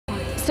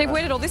Steve,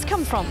 where did all this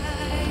come from?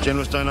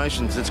 Generous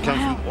donations. It's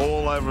come from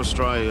all over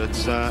Australia.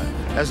 It's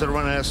as they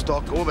run out of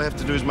stock, all they have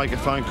to do is make a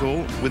phone call.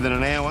 Within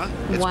an hour,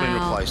 it's been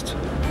replaced.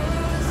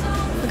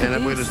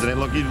 And where does it?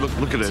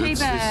 Look at it. Tea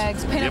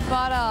bags, peanut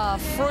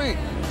butter, fruit,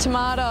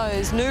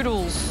 tomatoes,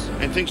 noodles.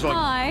 And things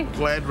like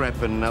Glad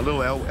Wrap and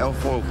little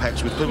alfoil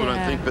packs, which people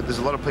don't think, but there's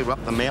a lot of people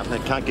up the mountain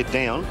that can't get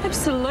down.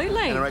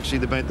 Absolutely. And are actually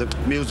the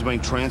meals are being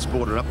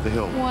transported up the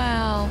hill.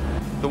 Wow.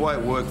 The way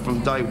it worked from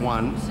day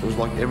one, it was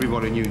like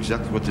everybody knew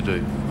exactly what to do.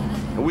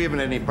 And we haven't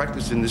had any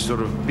practice in this sort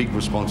of big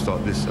response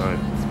like this, so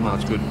no,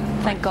 it's good.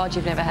 Thank God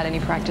you've never had any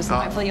practice,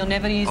 and hopefully you'll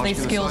never use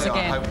these skills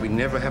again. I hope we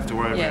never have to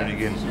worry about it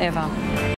again. Ever.